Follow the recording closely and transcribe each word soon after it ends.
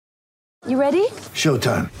You ready?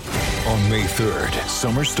 Showtime. On May 3rd,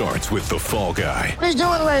 summer starts with The Fall Guy. Let's do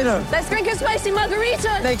it later. Let's drink a spicy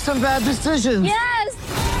margarita. Make some bad decisions. Yes!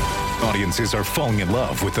 Audiences are falling in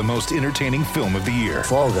love with the most entertaining film of the year.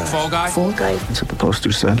 Fall Guy. Fall Guy? Fall Guy. That's what the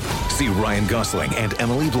poster said. See Ryan Gosling and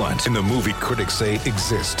Emily Blunt in the movie critics say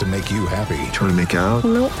exists to make you happy. Trying to make it out?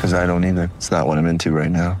 Nope. Because I don't either. It's not what I'm into right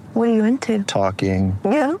now. What are you into? Talking.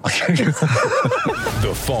 Yeah.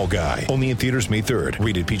 The Fall Guy. Only in theaters May 3rd.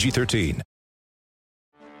 Rated PG-13.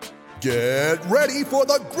 Get ready for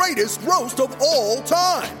the greatest roast of all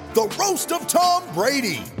time. The Roast of Tom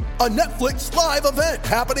Brady. A Netflix live event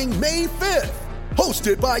happening May 5th.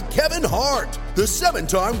 Hosted by Kevin Hart. The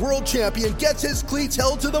 7-time world champion gets his cleats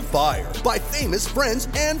held to the fire by famous friends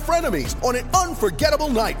and frenemies on an unforgettable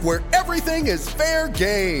night where everything is fair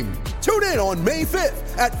game. Tune in on May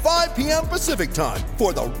 5th at 5 p.m. Pacific time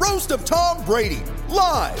for the Roast of Tom Brady.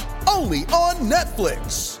 Live only on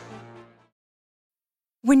Netflix.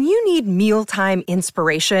 When you need mealtime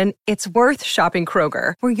inspiration, it's worth shopping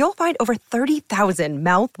Kroger, where you'll find over 30,000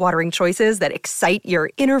 mouth-watering choices that excite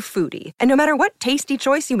your inner foodie. And no matter what tasty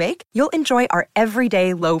choice you make, you'll enjoy our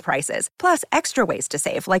everyday low prices, plus extra ways to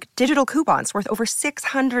save, like digital coupons worth over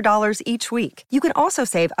 $600 each week. You can also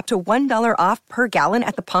save up to $1 off per gallon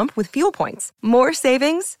at the pump with fuel points. More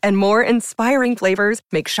savings and more inspiring flavors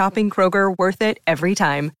make shopping Kroger worth it every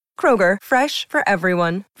time. Kroger, fresh for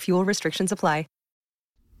everyone. Fuel restrictions apply.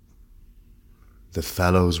 The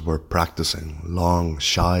fellows were practicing long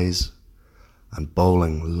shies and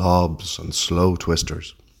bowling lobs and slow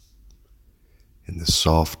twisters. In the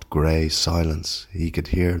soft grey silence he could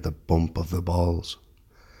hear the bump of the balls,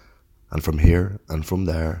 and from here and from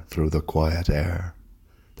there through the quiet air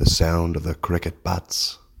the sound of the cricket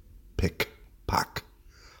bats, pick, pack,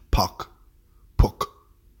 pock, puck,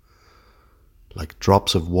 like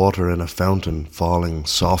drops of water in a fountain falling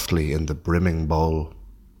softly in the brimming bowl.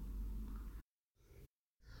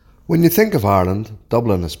 When you think of Ireland,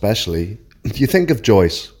 Dublin especially, you think of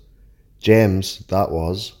Joyce. James, that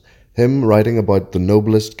was, him writing about the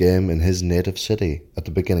noblest game in his native city at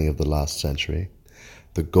the beginning of the last century,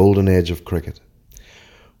 the golden age of cricket,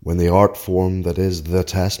 when the art form that is the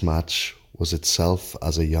test match was itself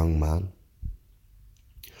as a young man.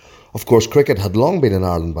 Of course, cricket had long been in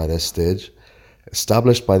Ireland by this stage,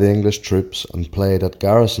 established by the English troops and played at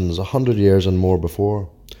garrisons 100 years and more before.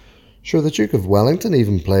 Sure, the Duke of Wellington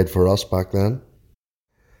even played for us back then.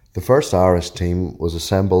 The first Irish team was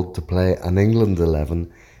assembled to play an England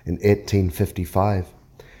 11 in 1855,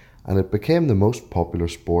 and it became the most popular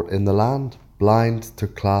sport in the land, blind to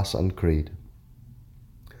class and creed.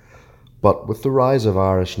 But with the rise of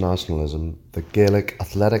Irish nationalism, the Gaelic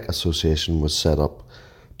Athletic Association was set up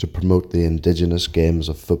to promote the indigenous games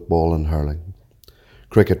of football and hurling.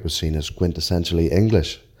 Cricket was seen as quintessentially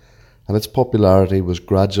English, and its popularity was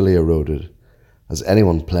gradually eroded, as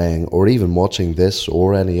anyone playing or even watching this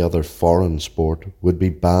or any other foreign sport would be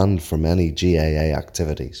banned from any GAA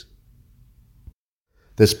activities.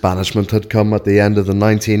 This banishment had come at the end of the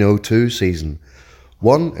 1902 season,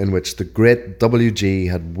 one in which the great WG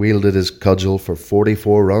had wielded his cudgel for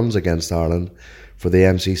 44 runs against Ireland for the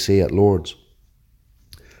MCC at Lord's.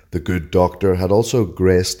 The good doctor had also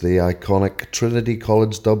graced the iconic Trinity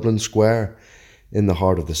College Dublin Square in the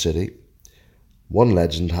heart of the city. One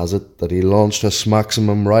legend has it that he launched a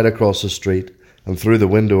smaximum right across the street and through the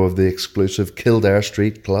window of the exclusive Kildare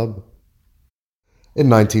Street Club. In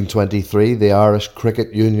 1923, the Irish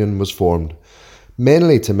Cricket Union was formed,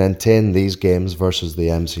 mainly to maintain these games versus the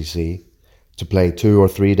MCC, to play 2 or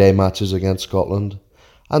 3 day matches against Scotland,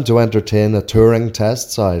 and to entertain a touring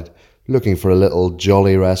test side looking for a little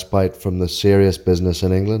jolly respite from the serious business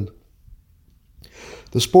in England.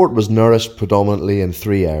 The sport was nourished predominantly in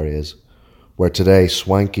 3 areas, where today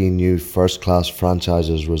swanky new first-class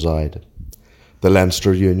franchises reside. The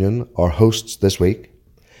Leinster Union, our hosts this week,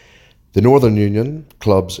 the Northern Union,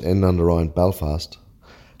 clubs in and around Belfast,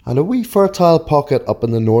 and a wee fertile pocket up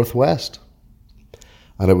in the northwest.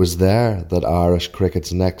 And it was there that Irish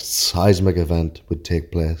cricket's next seismic event would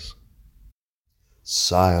take place.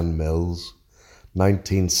 Sion Mills,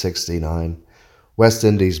 1969. West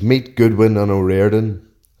Indies meet Goodwin and O'Riordan.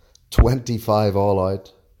 25 all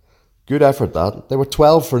out. Good effort that. They were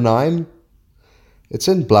 12 for 9. It's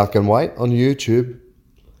in black and white on YouTube.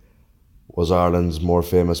 Was Ireland's more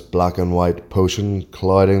famous black and white potion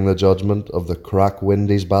clouding the judgment of the crack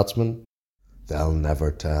Windies batsmen? They'll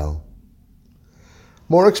never tell.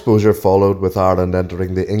 More exposure followed, with Ireland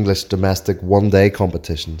entering the English domestic one-day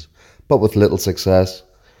competitions, but with little success.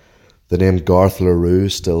 The name Garth LaRue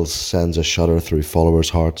still sends a shudder through followers'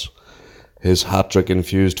 hearts. His hat-trick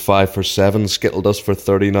infused 5 for 7 skittled us for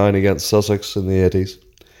 39 against Sussex in the 80s.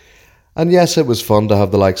 And yes, it was fun to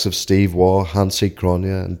have the likes of Steve Waugh, Hansi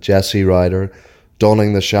Cronje and Jesse Ryder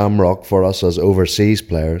donning the shamrock for us as overseas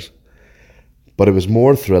players. But it was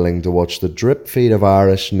more thrilling to watch the drip feed of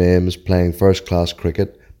Irish names playing first-class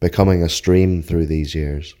cricket becoming a stream through these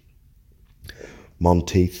years.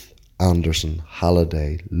 Monteith, Anderson,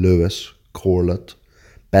 Halliday, Lewis, Corlett,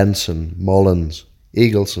 Benson, Mullins,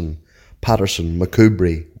 Eagleson, Patterson,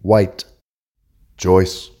 McCoubry, White,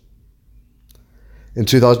 Joyce. In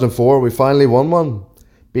 2004, we finally won one,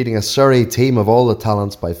 beating a Surrey team of all the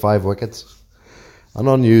talents by 5 wickets. An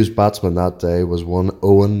unused batsman that day was one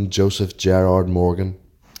Owen Joseph Gerard Morgan.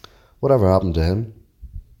 Whatever happened to him?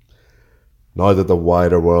 Now that the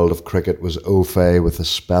wider world of cricket was au fait with the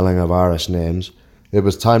spelling of Irish names, it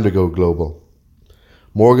was time to go global.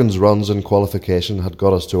 Morgan's runs in qualification had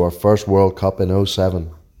got us to our first World Cup in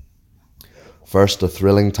 2007. First a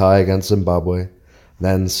thrilling tie against Zimbabwe,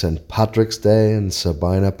 then St Patrick's Day in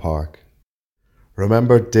Sabina Park.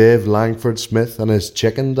 Remember Dave Langford-Smith and his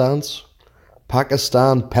chicken dance?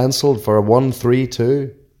 Pakistan penciled for a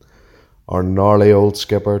 1-3-2. Our gnarly old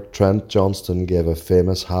skipper Trent Johnston gave a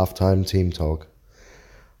famous half-time team talk.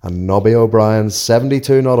 And Nobby O'Brien's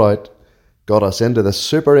 72 not out got us into the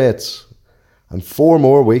Super 8s and 4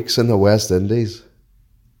 more weeks in the West Indies.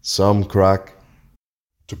 Some crack.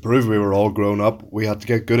 To prove we were all grown up, we had to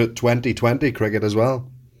get good at 2020 cricket as well.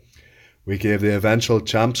 We gave the eventual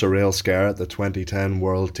champs a real scare at the 2010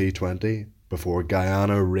 World T20 before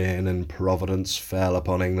Guyana rain in Providence fell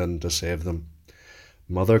upon England to save them.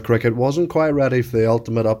 Mother cricket wasn't quite ready for the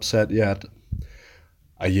ultimate upset yet.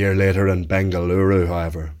 A year later in Bengaluru,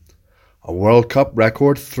 however, a World Cup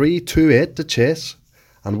record 3-2-8 to chase,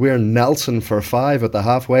 and we're Nelson for 5 at the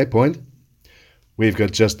halfway point. We've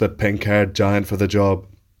got just the pink-haired giant for the job.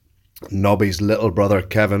 Nobby's little brother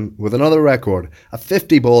Kevin with another record, a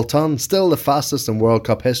 50-ball ton, still the fastest in World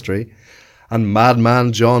Cup history, and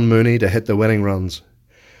madman John Mooney to hit the winning runs.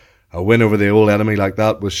 A win over the old enemy like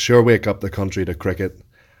that was sure wake up the country to cricket.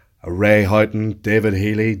 A Ray Houghton, David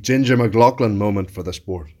Healy, Ginger McLaughlin moment for the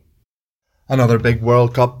sport. Another big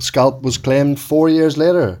World Cup scalp was claimed 4 years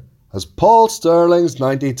later, as Paul Stirling's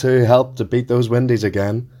 92 helped to beat those Windies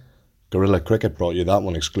again. Guerrilla Cricket brought you that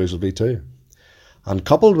one exclusively too. And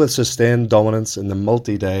coupled with sustained dominance in the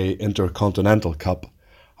multi-day Intercontinental Cup,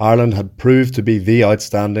 Ireland had proved to be the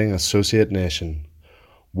outstanding associate nation,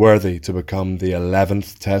 worthy to become the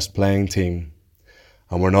 11th test-playing team.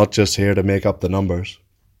 And we're not just here to make up the numbers.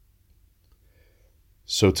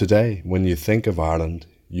 So today, when you think of Ireland,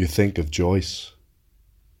 you think of Joyce,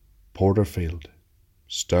 Porterfield,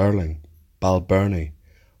 Sterling, Balbirnie,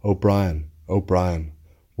 O'Brien,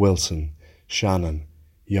 Wilson, Shannon,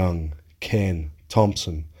 Young, Kane,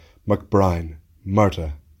 Thompson, McBride,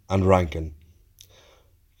 Murtagh and Rankin.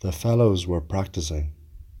 The fellows were practising.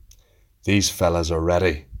 These fellas are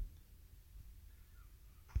ready.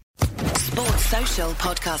 Sports Social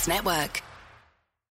Podcast Network.